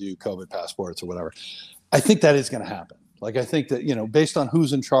not going to do COVID passports or whatever. I think that is going to happen. Like, I think that, based on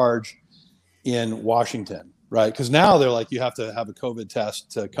who's in charge in Washington, right? Because now they're like, you have to have a COVID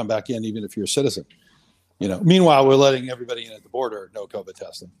test to come back in, even if you're a citizen. Meanwhile, we're letting everybody in at the border, no COVID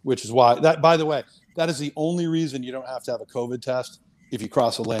testing, which is why by the way, that is the only reason you don't have to have a COVID test if you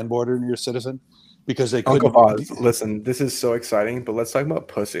cross a land border and you're a citizen, because they couldn't. Uncle Boz, listen, this is so exciting, but let's talk about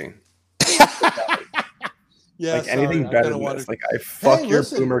pussy. Yeah, like anything better than this. Like, I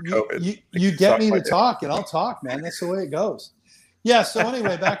listen, boomer COVID. You get me to talk, and I'll talk, man. That's the way it goes. Yeah. So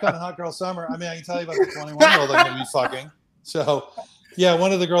anyway, back on Hot Girl Summer. I mean, I can tell you about the 21-year-old I'm going to be fucking. So, yeah,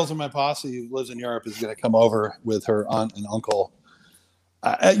 one of the girls in my posse who lives in Europe is going to come over with her aunt and uncle.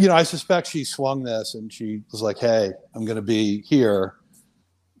 I suspect she swung this, and she was like, "Hey, I'm going to be here.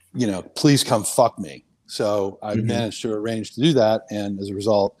 Please come fuck me." So I managed to arrange to do that, and as a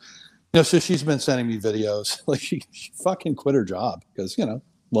result. So she's been sending me videos. Like she fucking quit her job because,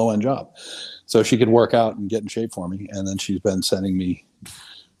 low-end job. So she could work out and get in shape for me. And then she's been sending me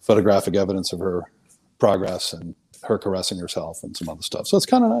photographic evidence of her progress and her caressing herself and some other stuff. So it's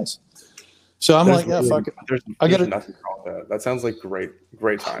kind of nice. So I'm like, yeah, fuck it. I got nothing wrong with that. That sounds like great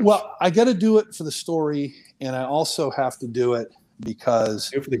times. Well, I got to do it for the story. And I also have to do it because.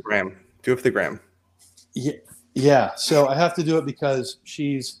 Do it for the gram. Yeah. So I have to do it because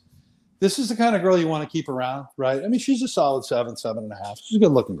this is the kind of girl you want to keep around, right? I mean, she's a solid 7.5. She's a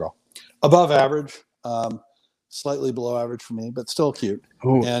good-looking girl, above average, slightly below average for me, but still cute.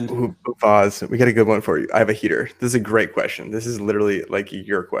 Boz, we got a good one for you. I have a heater. This is a great question. This is literally like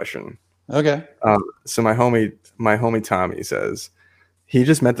your question. Okay. So my homie Tommy says he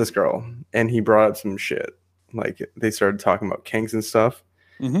just met this girl and he brought up some shit. Like they started talking about kinks and stuff.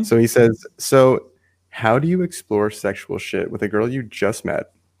 Mm-hmm. So he says, "So how do you explore sexual shit with a girl you just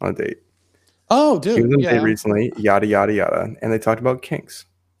met on a date?" Oh, dude. He was on a date recently, yada, yada, yada. And they talked about kinks.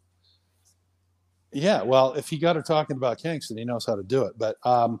 Yeah, well, if he got her talking about kinks, then he knows how to do it. But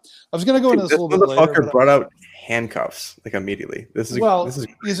I was going to go into this a little bit later. This motherfucker brought out handcuffs, like, immediately.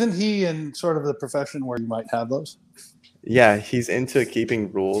 Isn't he in sort of the profession where you might have those? Yeah, he's into keeping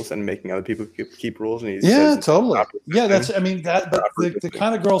rules and making other people keep rules. And totally. Yeah, but the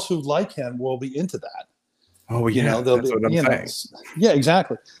kind of girls who like him will be into that. Oh, yeah, that's what I'm saying. Yeah,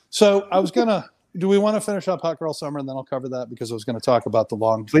 exactly. So I was going to, do we want to finish up Hot Girl Summer and then I'll cover that because I was going to talk about the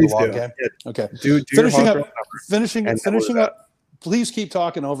long game? Yeah. Okay. Do finishing up. Please keep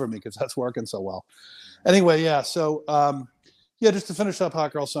talking over me because that's working so well. Anyway, yeah. So, just to finish up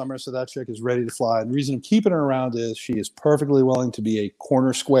Hot Girl Summer. So that chick is ready to fly. And the reason I'm keeping her around is she is perfectly willing to be a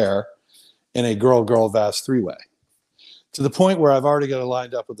corner square in a girl Vaz 3-way to the point where I've already got her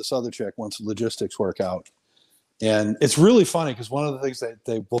lined up with this other chick once the logistics work out. And it's really funny because one of the things that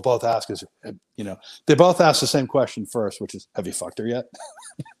they will both ask is, they both ask the same question first, which is, have you fucked her yet?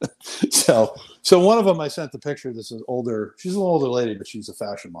 So one of them, I sent the picture. This is older. She's a little older lady, but she's a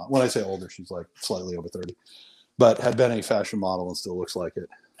fashion model. When I say older, she's like slightly over 30, but had been a fashion model and still looks like it.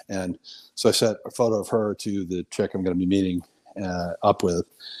 And so I sent a photo of her to the chick I'm going to be meeting up with.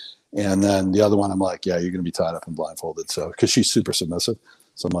 And then the other one, I'm like, yeah, you're going to be tied up and blindfolded. So, because she's super submissive.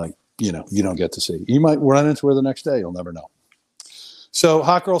 So I'm like, you don't get to see. You might run into her the next day. You'll never know. So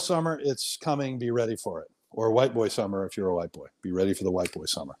Hot Girl Summer, it's coming. Be ready for it. Or White Boy Summer if you're a white boy. Be ready for the White Boy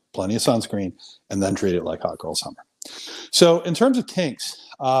Summer. Plenty of sunscreen, and then treat it like Hot Girl Summer. So in terms of kinks,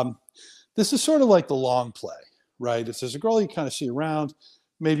 this is sort of like the long play, right? If there's a girl you kind of see around,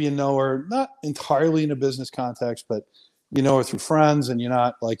 maybe you know her, not entirely in a business context, but you know her through friends, and you're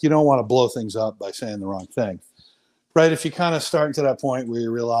not like, you don't want to blow things up by saying the wrong thing. Right, if you kind of start to that point where you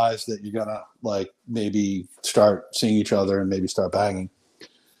realize that you're gonna like maybe start seeing each other and maybe start banging.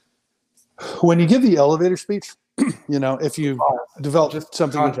 When you give the elevator speech, if you develop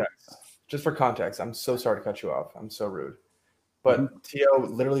just for context, I'm so sorry to cut you off. I'm so rude, but T.O.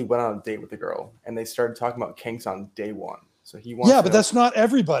 literally went on a date with a girl, and they started talking about kinks on day one. So he wants. Yeah, but that's not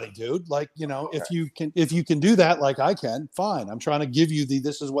everybody, dude. Like if you can do that, like I can, fine. I'm trying to give you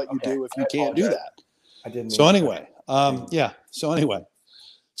this is what you do if you can't do that. I didn't. So anyway.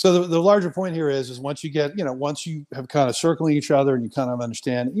 So the larger point here is once you get, once you have kind of circling each other and you kind of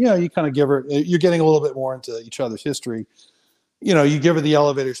understand, you kind of give her, you're getting a little bit more into each other's history. You give her the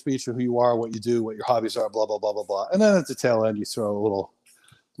elevator speech of who you are, what you do, what your hobbies are, blah, blah, blah, blah, blah. And then at the tail end, you throw a little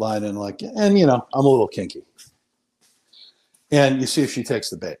line in like, and I'm a little kinky. and you see if she takes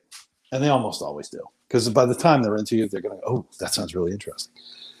the bait. And they almost always do, because by the time they're into you, they're going to, oh, that sounds really interesting.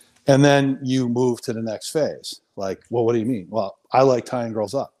 And then you move to the next phase. Like, well, what do you mean? Well, I like tying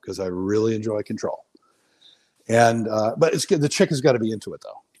girls up because I really enjoy control. And but it's good. The chick has got to be into it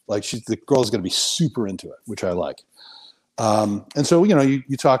though. Like the girl's going to be super into it, which I like. And so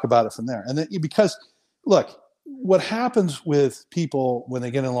you talk about it from there. And then because look, what happens with people when they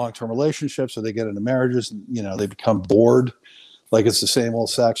get in long-term relationships or they get into marriages, they become bored. Like it's the same old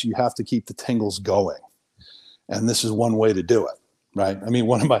sex. You have to keep the tingles going, and this is one way to do it, right? I mean,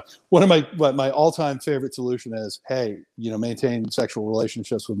 one of my all-time favorite solution is, hey, maintain sexual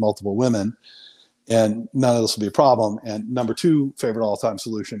relationships with multiple women, and none of this will be a problem. And number 2 favorite all-time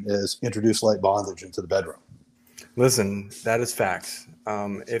solution is introduce light bondage into the bedroom. Listen, that is facts.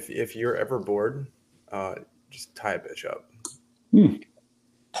 If you're ever bored, just tie a bitch up.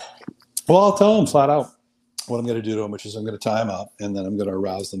 Well, I'll tell them flat out what I'm going to do to them, which is I'm going to tie them up, and then I'm going to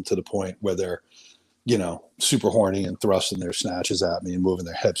arouse them to the point where they're, super horny and thrusting their snatches at me and moving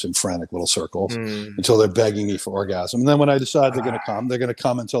their hips in frantic little circles until they're begging me for orgasm. And then when I decide they're going to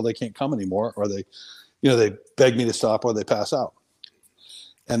come until they can't come anymore, or they beg me to stop, or they pass out.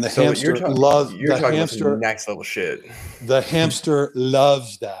 And the hamster loves next level shit. The hamster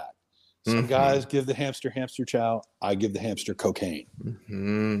loves that. Some guys give the hamster chow. I give the hamster cocaine,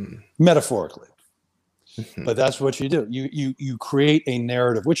 metaphorically. But that's what you do. You create a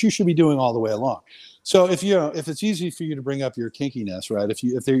narrative, which you should be doing all the way along. So if it's easy for you to bring up your kinkiness, right? If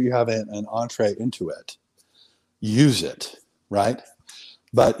you have an entree into it, use it, right?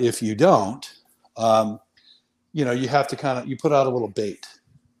 But if you don't, you have to you put out a little bait,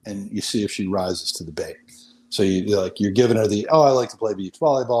 and you see if she rises to the bait. So you're giving her I like to play beach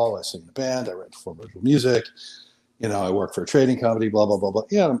volleyball. I sing in a band. I write performance music. I work for a trading company. Blah blah blah blah.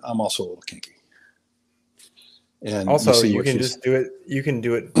 Yeah, I'm also a little kinky. And also, you can just do it. You can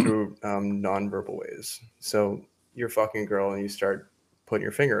do it through nonverbal ways. So you're fucking girl, and you start putting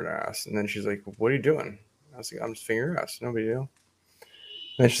your finger in her ass, and then she's like, "What are you doing?" I was like, "I'm just fingering her ass. No big deal."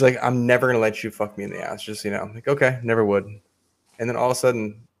 And she's like, "I'm never gonna let you fuck me in the ass. Just I'm like, okay, never would." And then all of a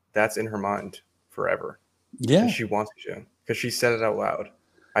sudden, that's in her mind forever. Yeah, and she wants you to, because she said it out loud.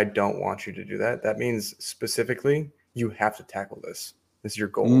 I don't want you to do that. That means specifically, you have to tackle this. This is your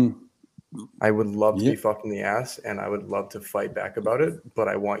goal. I would love to be fucked in the ass, and I would love to fight back about it, but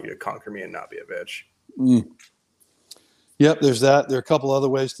I want you to conquer me and not be a bitch. Yep, there's that. There are a couple other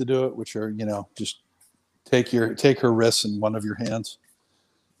ways to do it, which are, just take her wrists in one of your hands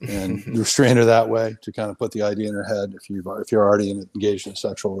and restrain her that way to kind of put the idea in her head if you're already engaged in a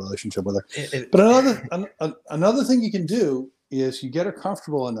sexual relationship with her. But another thing you can do is you get her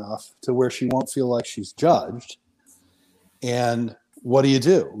comfortable enough to where she won't feel like she's judged. And what do?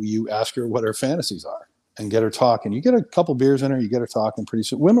 You ask her what her fantasies are and get her talking. You get a couple beers in her, you get her talking. Pretty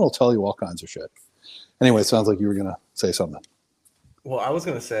soon, women will tell you all kinds of shit. Anyway, it sounds like you were going to say something. Well, I was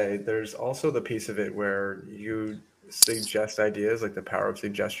going to say there's also the piece of it where you suggest ideas, like the power of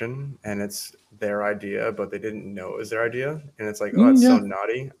suggestion, and it's their idea, but they didn't know it was their idea. And it's like, oh, that's so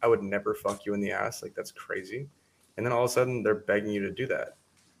naughty. I would never fuck you in the ass. Like, that's crazy. And then all of a sudden, they're begging you to do that.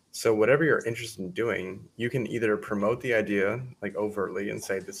 So whatever you're interested in doing, you can either promote the idea like overtly and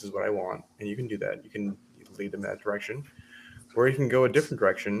say, this is what I want. And you can do that. You can lead them that direction. Or you can go a different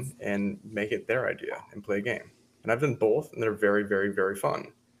direction and make it their idea and play a game. And I've done both, and they're very, very, very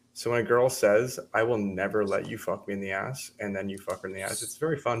fun. So when a girl says, I will never let you fuck me in the ass, and then you fuck her in the ass, it's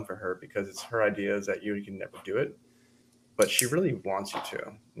very fun for her because it's her idea is that you can never do it. But she really wants you to.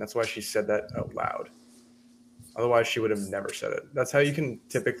 And that's why she said that out loud. Otherwise, she would have never said it. That's how you can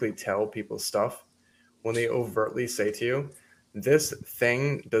typically tell people stuff when they overtly say to you, this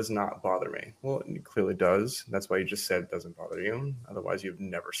thing does not bother me. Well, it clearly does. That's why you just said it doesn't bother you. Otherwise, you've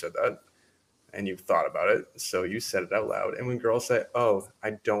never said that. And you've thought about it. So you said it out loud. And when girls say, oh,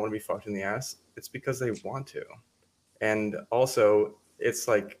 I don't want to be fucked in the ass, it's because they want to. And also, it's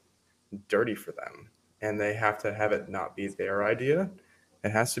like dirty for them. And they have to have it not be their idea. It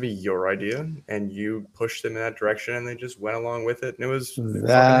has to be your idea, and you pushed them in that direction, and they just went along with it, and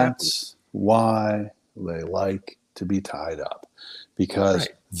that's why they like to be tied up, because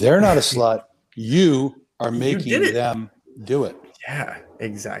they're not a slut. You are making them do it. Yeah,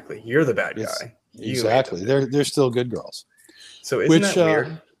 exactly. You're the bad guy. Exactly. They're still good girls. So isn't that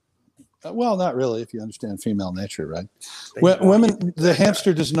weird? Well, not really, if you understand female nature, right? Women, the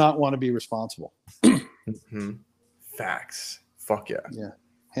hamster does not want to be responsible. Facts. Fuck yeah. Yeah.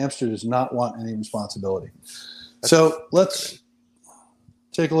 Hamster does not want any responsibility. So let's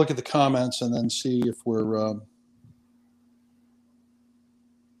take a look at the comments and then see if we're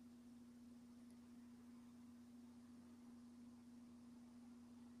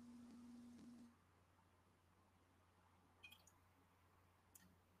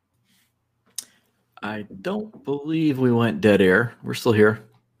I don't believe we went dead air. We're still here.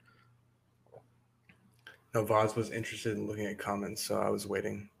 No, Vaz was interested in looking at comments, so I was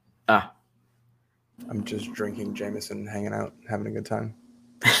waiting. Ah. I'm just drinking Jameson, hanging out, having a good time.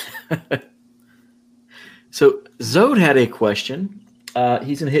 So Zode had a question.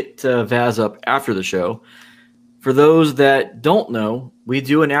 He's going to hit Vaz up after the show. For those that don't know, we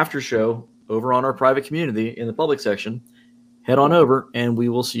do an after show over on our private community in the public section. Head on over, and we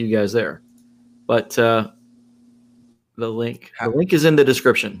will see you guys there. But the link is in the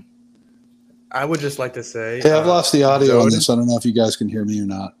description. I would just like to say... Hey, I've lost the audio on this. I don't know if you guys can hear me or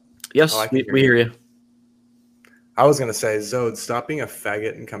not. Yes, we hear you. I was going to say, Zode, stop being a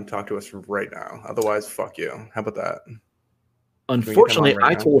faggot and come talk to us right now. Otherwise, fuck you. How about that? Unfortunately,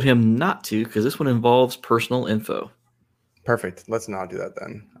 I told him not to because this one involves personal info. Perfect. Let's not do that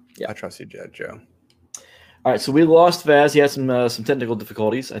then. Yeah. I trust you, Joe. All right, so we lost Vaz. He had some technical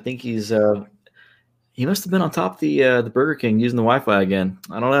difficulties. I think he must have been on top of the Burger King using the Wi-Fi again.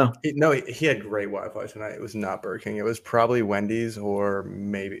 I don't know. He had great Wi-Fi tonight. It was not Burger King. It was probably Wendy's or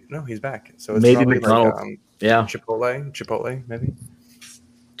maybe he's back. So it's maybe probably McDonald's. Yeah, Chipotle, maybe.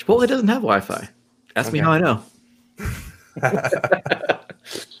 Chipotle doesn't have Wi-Fi. Ask me how I know.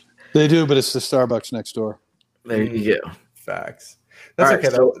 They do, but it's the Starbucks next door. There you go. Facts. That's okay.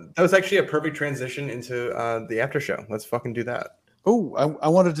 So, that was actually a perfect transition into the after show. Let's fucking do that. Oh, I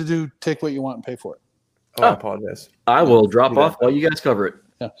wanted to take what you want and pay for it. Oh, I apologize. I will drop off while you guys cover it.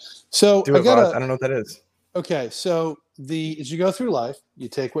 Yeah. So I don't know what that is. Okay, so as you go through life, you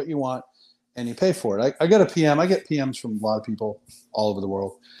take what you want and you pay for it. I got a PM. I get PMs from a lot of people all over the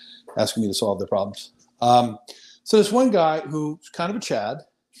world asking me to solve their problems. So there's one guy who's kind of a Chad,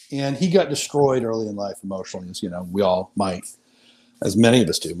 and he got destroyed early in life emotionally, as we all might, as many of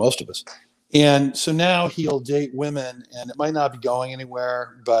us do, most of us. And so now he'll date women, and it might not be going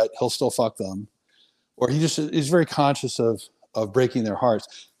anywhere, but he'll still fuck them. Or he just is very conscious of breaking their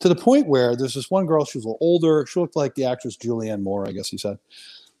hearts, to the point where there's this one girl, she was a little older. She looked like the actress Julianne Moore, I guess he said.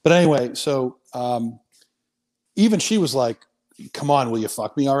 But anyway, so even she was like, come on, will you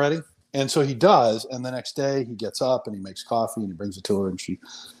fuck me already? And so he does. And the next day he gets up and he makes coffee and he brings it to her, and she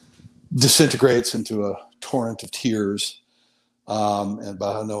disintegrates into a torrent of tears. And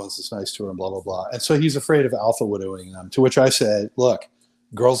about how no one's this nice to her and blah, blah, blah. And so he's afraid of alpha widowing them, to which I say, look,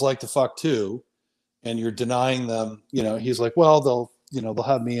 girls like to fuck too. And you're denying them, he's like, well, they'll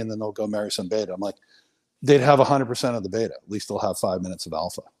have me and then they'll go marry some beta. I'm like, they'd have 100% of the beta. At least they'll have 5 minutes of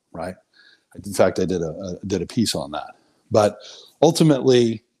alpha, right? In fact, I did a piece on that. But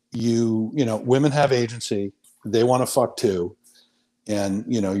ultimately, women have agency. They want to fuck too. And,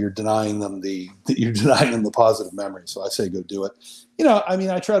 you're denying them the positive memory. So I say, go do it.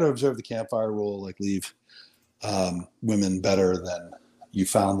 I try to observe the campfire rule, like leave women better than you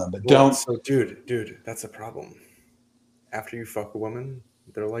found them, but don't. So dude, that's a problem. After you fuck a woman,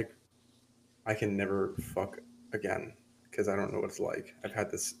 they're like, I can never fuck again because I don't know what it's like. I've had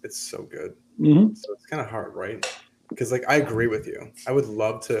this. It's so good. Mm-hmm. So it's kind of hard, right? Because I agree with you. I would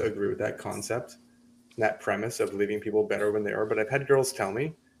love to agree with that concept, that premise of leaving people better when they are. But I've had girls tell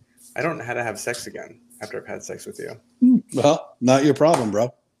me, I don't know how to have sex again after I've had sex with you. Well, not your problem,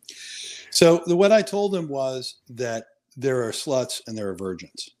 bro. So what I told him was that there are sluts and there are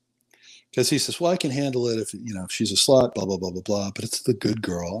virgins. Because he says, well, I can handle it if she's a slut, blah, blah, blah, blah, blah. But it's the good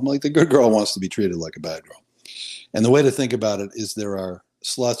girl. I'm like, the good girl wants to be treated like a bad girl. And the way to think about it is there are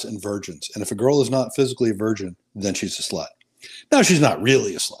sluts and virgins. And if a girl is not physically a virgin, then she's a slut. Now, she's not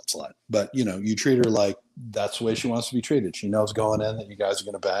really a slut, but, you treat her like that's the way she wants to be treated. She knows going in that you guys are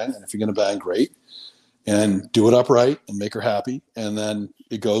going to bang. And if you're going to bang, great. And do it upright and make her happy. And then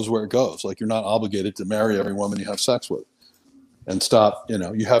it goes where it goes. Like, you're not obligated to marry every woman you have sex with. And stop,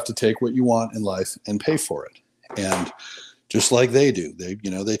 you have to take what you want in life and pay for it. And just like they do, they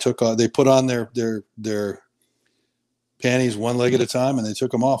put on their panties one leg at a time, and they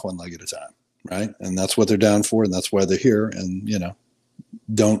took them off one leg at a time. Right. And that's what they're down for. And that's why they're here. And,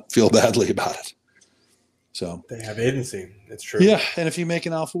 don't feel badly about it. So they have agency. It's true. Yeah. And if you make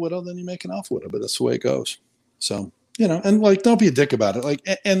an alpha widow, then you make an alpha widow, but that's the way it goes. So, and like, don't be a dick about it. Like,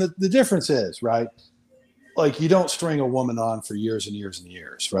 and the difference is, right, like, you don't string a woman on for years and years and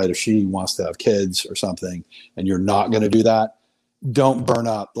years, right? If she wants to have kids or something and you're not going to do that, don't burn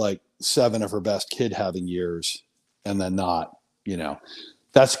up like 7 of her best kid having years and then not,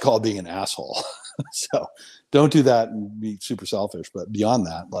 that's called being an asshole. So don't do that and be super selfish. But beyond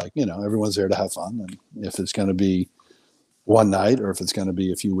that, like, everyone's there to have fun. And if it's going to be one night or if it's going to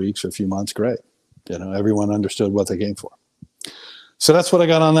be a few weeks or a few months, great. Everyone understood what they came for. So that's what I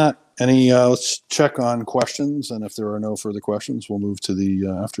got on that. Let's check on questions. And if there are no further questions, we'll move to the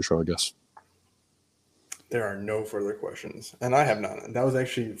after show, I guess. There are no further questions, and I have none. That was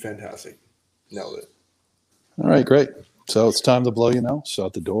actually fantastic. Nailed it. All right, great. So it's time to blow you now. So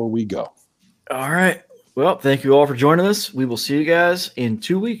out the door we go. All right. Well, thank you all for joining us. We will see you guys in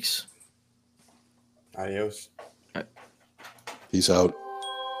 2 weeks. Adios. Peace out.